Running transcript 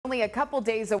Only a couple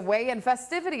days away, and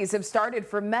festivities have started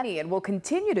for many and will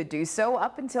continue to do so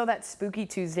up until that spooky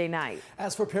Tuesday night.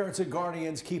 As for parents and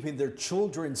guardians, keeping their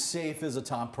children safe is a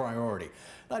top priority.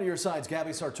 9 Your Side's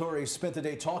Gabby Sartori spent the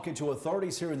day talking to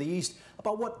authorities here in the East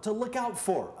about what to look out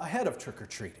for ahead of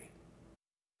trick-or-treating.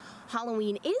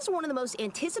 Halloween is one of the most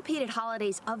anticipated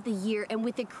holidays of the year, and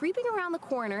with it creeping around the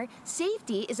corner,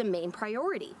 safety is a main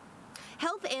priority.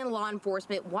 Health and law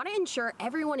enforcement want to ensure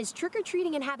everyone is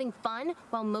trick-or-treating and having fun,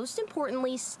 while most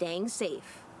importantly, staying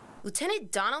safe.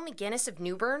 Lieutenant Donald McGinnis of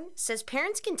New Bern says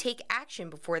parents can take action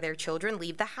before their children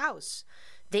leave the house.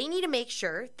 They need to make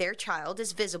sure their child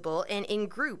is visible and in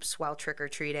groups while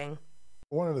trick-or-treating.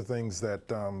 One of the things that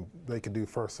they can do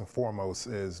first and foremost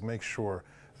is make sure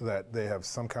that they have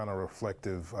some kind of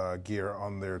reflective gear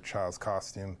on their child's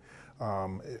costume.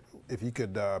 If you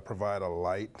could provide a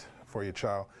light for your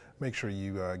child, make sure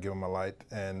you give them a light,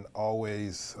 and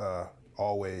always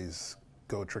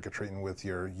go trick-or-treating with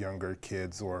your younger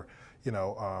kids, or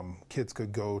kids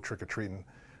could go trick-or-treating,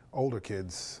 older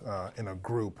kids in a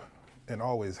group, and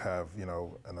always have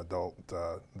an adult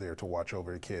there to watch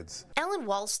over your kids. Ellen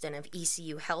Walston of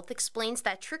ECU Health explains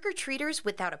that trick-or-treaters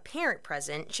without a parent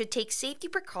present should take safety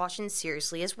precautions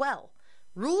seriously as well.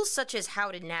 Rules such as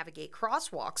how to navigate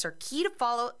crosswalks are key to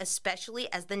follow,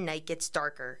 especially as the night gets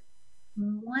darker.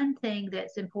 One thing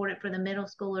that's important for the middle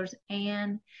schoolers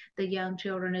and the young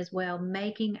children as well,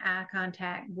 making eye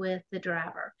contact with the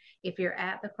driver. If you're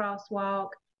at the crosswalk,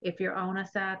 if you're on a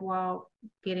sidewalk,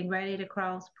 getting ready to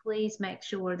cross, please make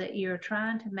sure that you're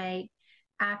trying to make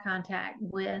eye contact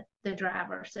with the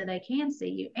driver so they can see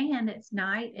you. And it's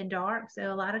night and dark,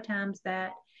 so a lot of times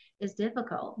that is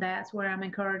difficult. That's where I'm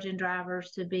encouraging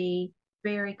drivers to be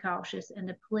very cautious and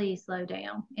to please slow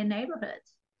down in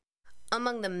neighborhoods.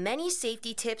 Among the many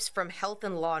safety tips from health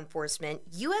and law enforcement,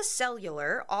 U.S.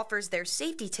 Cellular offers their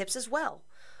safety tips as well.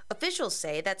 Officials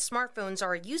say that smartphones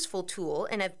are a useful tool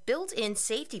and have built-in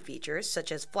safety features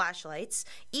such as flashlights,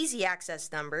 easy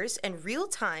access numbers, and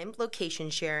real-time location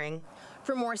sharing.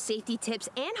 For more safety tips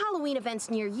and Halloween events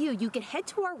near you, you can head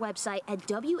to our website at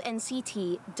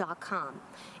WNCT.com.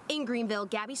 In Greenville,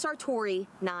 Gabby Sartori,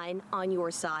 9 on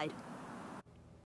your side.